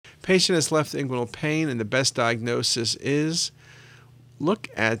Patient has left inguinal pain, and the best diagnosis is look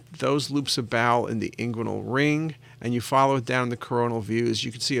at those loops of bowel in the inguinal ring, and you follow it down the coronal views.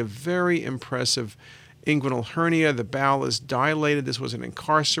 You can see a very impressive inguinal hernia. The bowel is dilated. This was an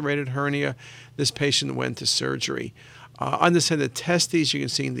incarcerated hernia. This patient went to surgery. Undescended testes, you can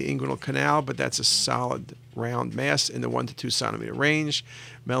see in the inguinal canal, but that's a solid round mass in the 1 to 2 centimeter range.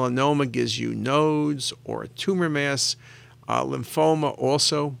 Melanoma gives you nodes or a tumor mass. Lymphoma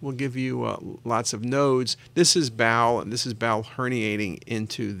also will give you lots of nodes. This is bowel, and this is bowel herniating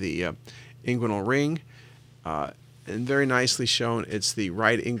into the inguinal ring. And very nicely shown, it's the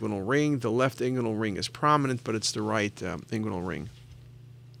right inguinal ring. The left inguinal ring is prominent, but it's the right inguinal ring.